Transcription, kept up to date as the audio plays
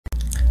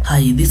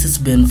Hi, this is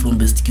Ben from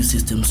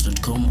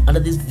bestqsystems.com. Under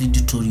this video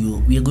tutorial,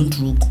 we are going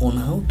to look on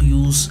how to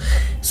use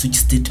switch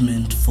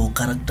statement for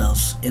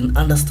characters and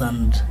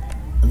understand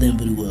them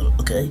very well.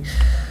 Okay.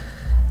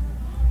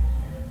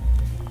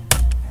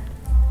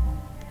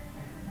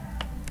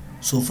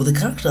 So for the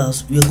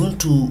characters, we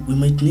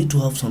might need to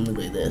have something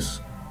like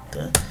this.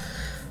 Okay.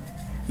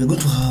 We're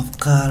going to have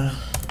car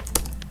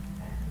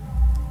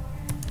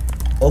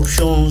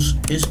options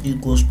is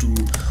equals to,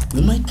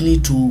 we might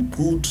need to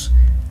put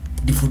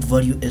default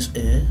value as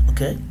a,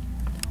 okay,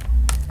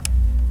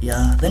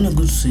 yeah, then you're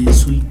going to say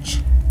switch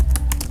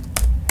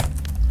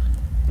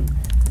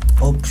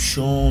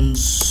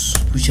options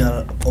which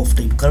are of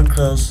type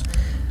characters,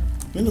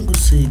 then you're going to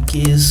say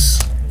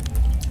case.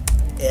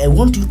 I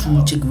want you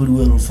to check very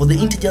well. For the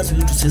integers, you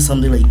need to say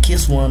something like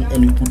case 1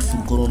 and you put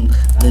full colon,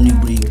 then you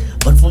break.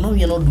 But for now,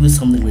 we are not doing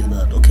something like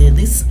that. Okay,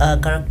 these are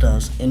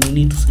characters, and you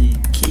need to say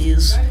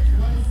case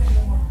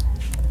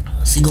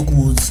single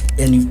quotes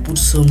and you put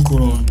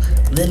semicolon,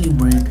 then you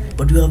break.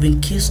 But you have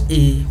in case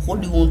A, what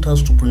do you want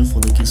us to print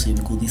for the case A?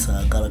 Because these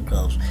are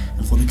characters,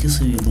 and for the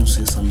case A, you're going to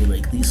say something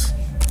like this.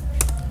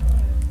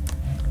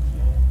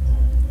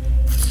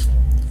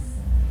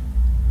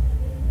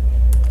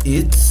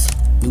 We're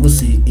going to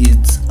say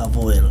it's a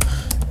vowel,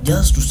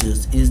 just to say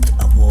it's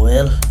a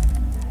vowel.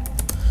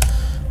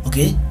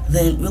 Okay,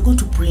 then we're going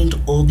to print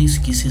all these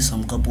cases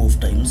some couple of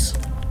times.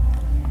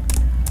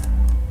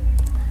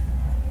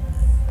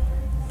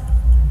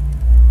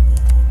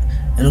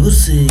 And I'm going to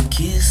say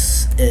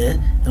case A,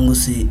 I'm going to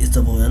say it's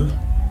a vowel.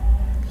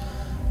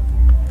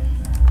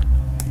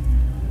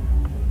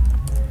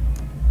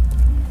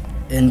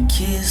 And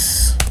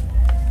case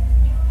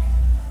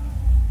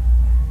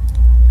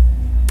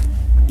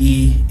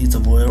E, it's a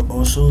vowel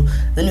also.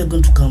 Then you're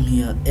going to come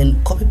here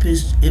and copy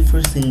paste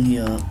everything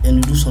here and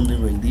you do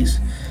something like this.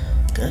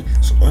 Okay,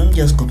 so I'm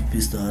just copy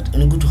paste that,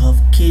 and you're going to have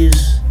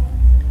case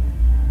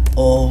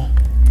or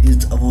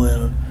it's a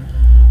vowel.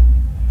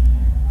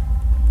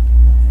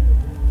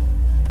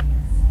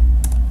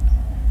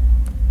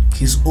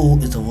 Case O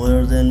is a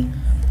vowel. Then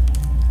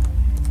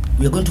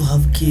we are going to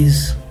have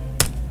case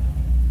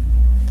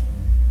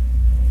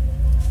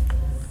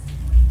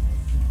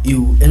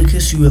U. In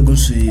case you are going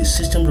to say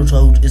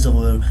system.out is a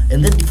vowel,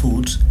 and then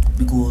default,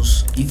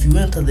 because if you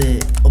enter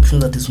the option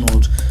that is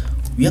not,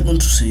 we are going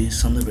to say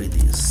something like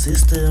this: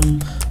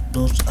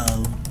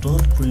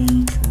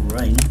 system.out.print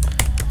line.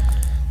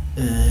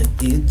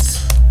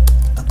 It's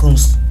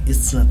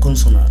a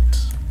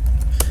consonant.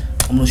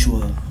 I'm not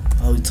sure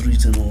how it's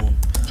written, or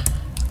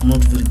I'm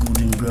not very good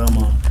in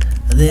grammar.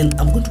 And then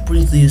I'm going to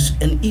print this,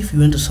 and if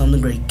you enter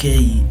something like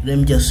K, let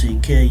me just say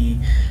K,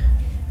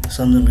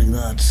 something like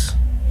that.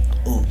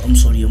 Oh, I'm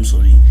sorry.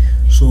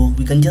 So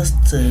we can just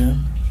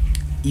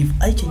if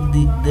I change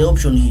the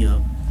option here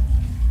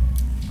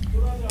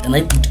and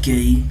I put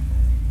K,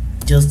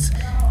 just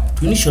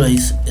to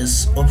initialize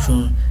as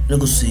option, I'm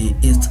going to say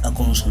it's a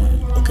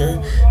consonant.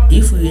 Okay,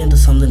 if we enter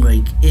something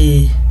like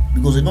A,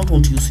 because I don't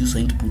want to use user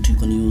input, you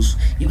can use,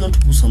 you're going to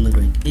put something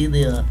like A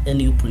there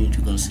and you print,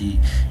 you can see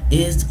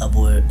it's a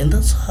vowel. And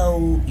that's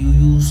how you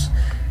use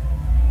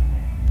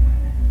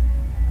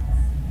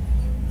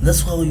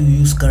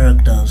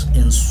characters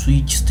and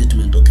switch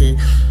statement. Okay,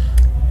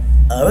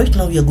 right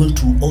now we are going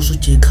to also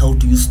check how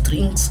to use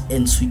strings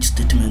and switch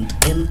statement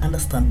and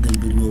understand them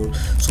very well.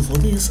 So for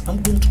this,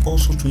 I'm going to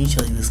also to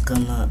initialize the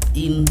scanner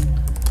in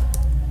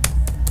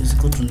is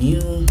equal to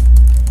new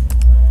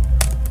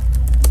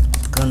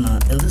scanner,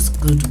 and this is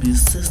going to be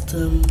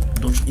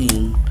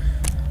system.in,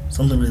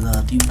 something like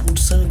that. You put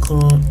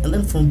semicolon, and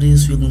then from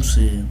this we're going to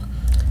say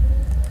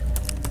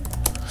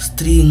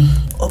string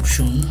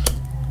option.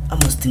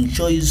 I'm a string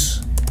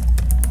choice.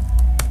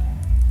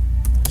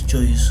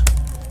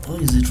 Oh,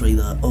 is it right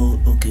there? Oh,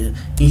 okay.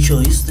 In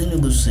choice, then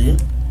you're going to say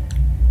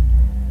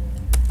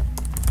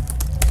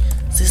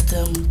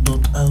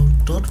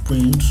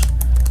system.out.print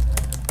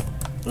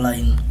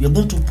line. We are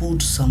going to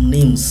put some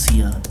names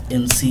here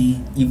and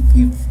see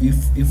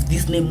if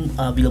these names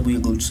are available. You're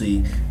going to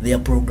say they are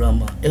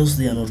programmer, else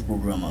they are not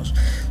programmers.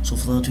 So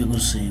for that, we're going to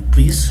say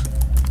please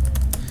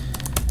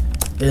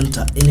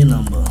enter any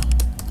number,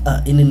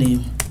 any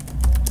name,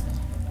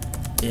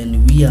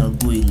 and we are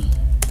going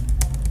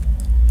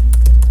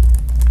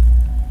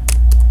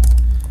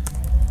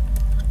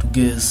to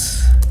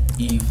guess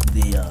if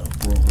they are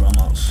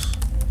programmers.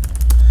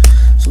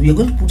 So you're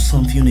going to put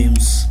some few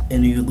names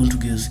and you're going to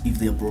guess if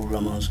they are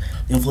programmers.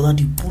 And for that,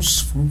 you put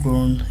full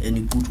colon and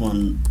you put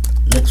one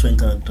next one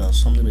character,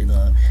 something like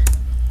that.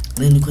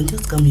 Then you can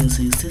just come here and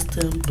say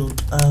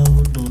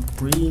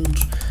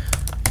system.out.print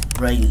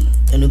line,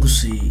 and you could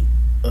say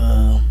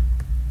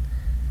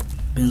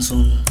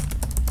Benson.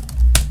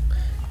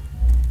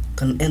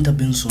 Can enter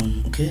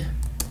Benson, okay,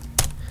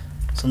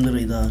 something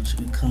like that.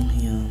 We come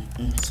here,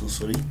 so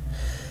sorry.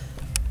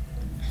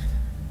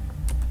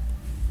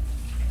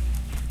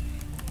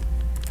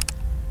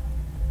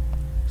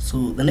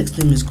 So the next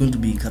name is going to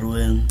be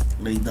Caroline,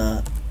 like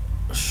that,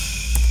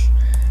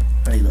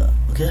 right there.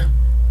 Okay,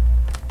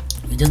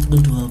 we're just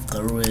going to have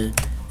Caroline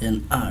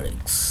and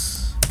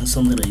Alex. and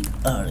something like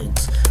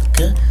rx.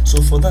 Okay,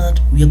 so for that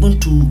we are going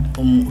to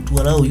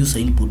allow user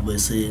input by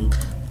saying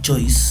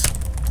choice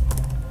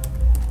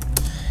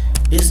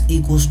is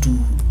equals to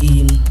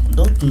in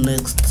dot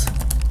next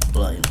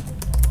line,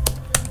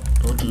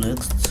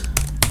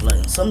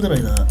 something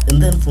like that. And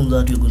then from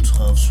that you're going to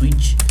have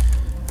switch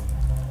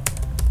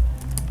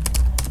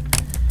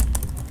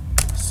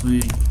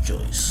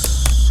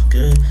choice.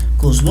 Okay,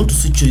 because we want to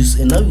switch choice,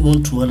 and now we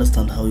want to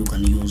understand how you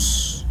can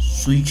use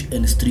switch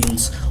and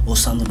strings or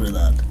something like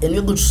that. And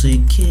you're going to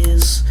say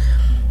case.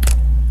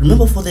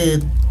 Remember, for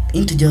the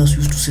integers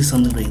we used to say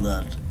something like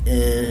that.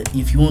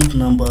 If you want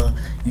number,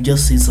 you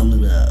just say something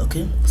like that.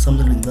 Okay,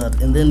 something like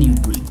that, and then you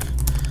break.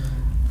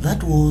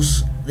 That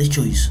was the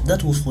choice.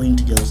 That was for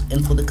integers.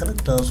 And for the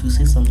characters we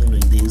say something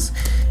like this,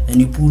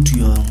 and you put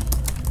your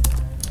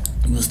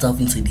stuff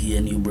inside here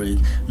and you break.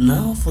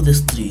 Now for the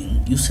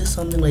string you say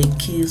something like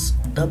case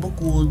double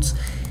quotes,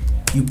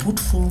 you put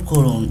full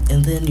colon,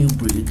 and then you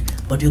break.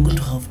 But you're going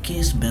to have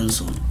case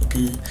Benson.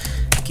 Okay,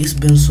 case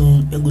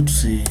Benson, you're going to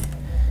say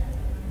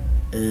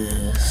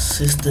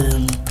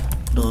system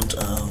dot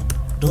out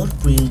dot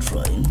print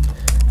line.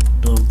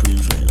 I'm going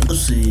to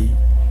say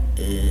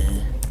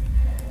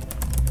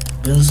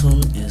Benson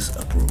is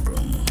a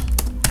programmer.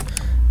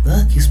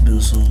 That case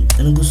Benson,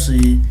 and I'm going to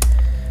say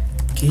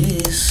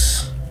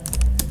case.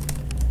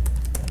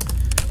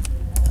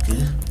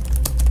 Okay,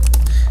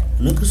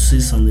 and I could say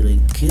something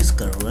like case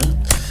Carol.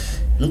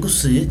 And I could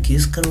say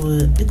case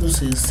Carol. I could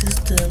say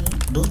system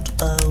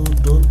dot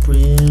out dot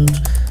print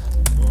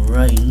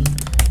line.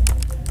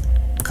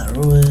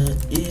 Carol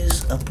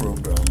is a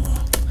programmer.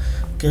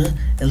 Okay,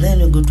 and then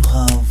you're going to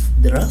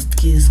have the last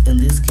case, and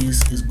this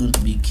case is going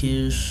to be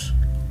case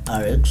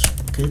rx.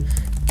 Okay,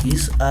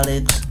 case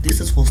rx.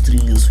 This is for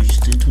string and switch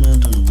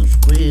statement, and we'll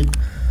break.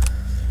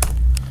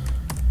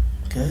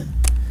 Okay,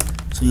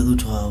 so you're going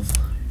to have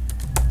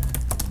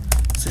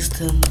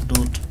system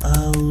dot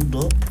out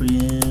dot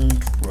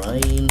print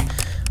line.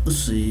 Let's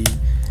see,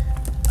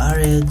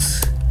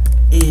 rx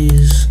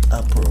is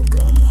a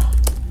programmer,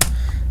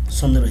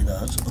 something like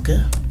that.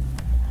 Okay,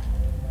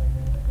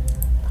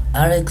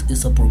 rx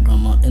is a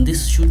programmer, and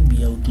this should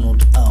be out,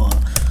 not our.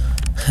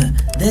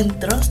 Then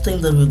the next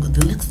thing that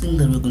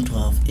we're going to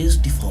have is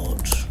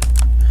default,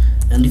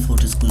 and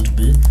default is going to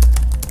be,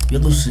 we're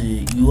going to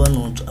say you are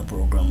not a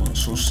programmer.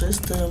 So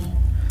system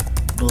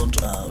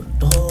dot out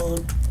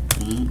dot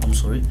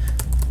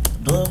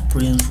dot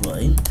print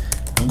line.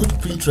 I'm going to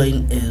print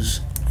line as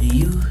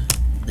you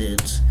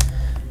that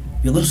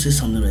you're going to say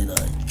something like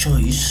that.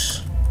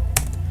 Choice.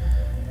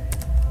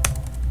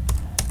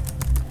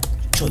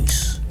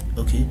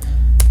 Okay,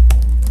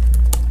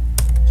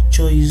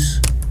 choice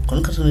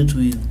concatenate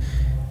with,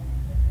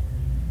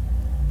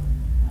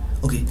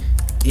 okay,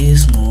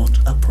 is not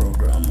a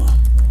programmer.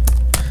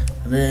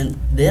 Then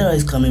the error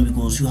is coming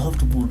because you have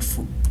to put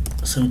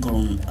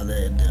semicolon at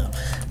the end there.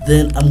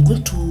 Then I'm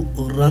going to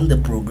run the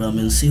program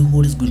and see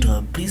what is going to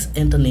happen. Please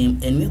enter name,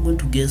 and we're going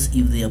to guess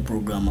if they are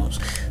programmers.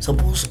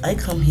 Suppose I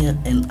come here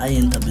and I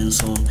enter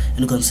Benson, and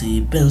you can see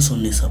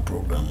Benson is a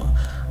programmer.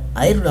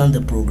 I run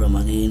the program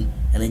again,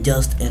 and I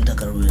just enter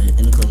Carol,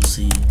 and you can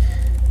see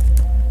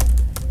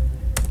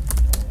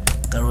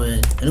Carol,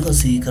 and you can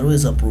see Carol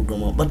is a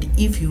programmer. But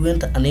if you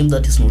enter a name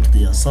that is not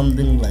there,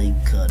 something like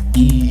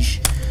dish,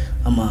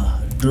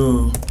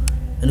 door,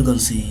 and you can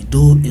see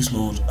door is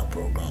not a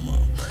programmer.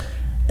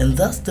 And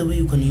that's the way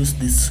you can use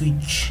the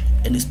switch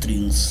and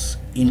strings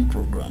in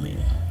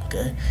programming.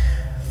 Okay,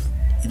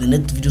 in the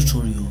next video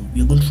tutorial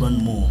we are going to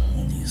run more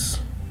on this.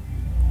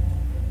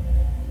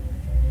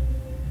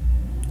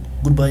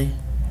 Goodbye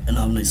and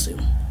have a nice day.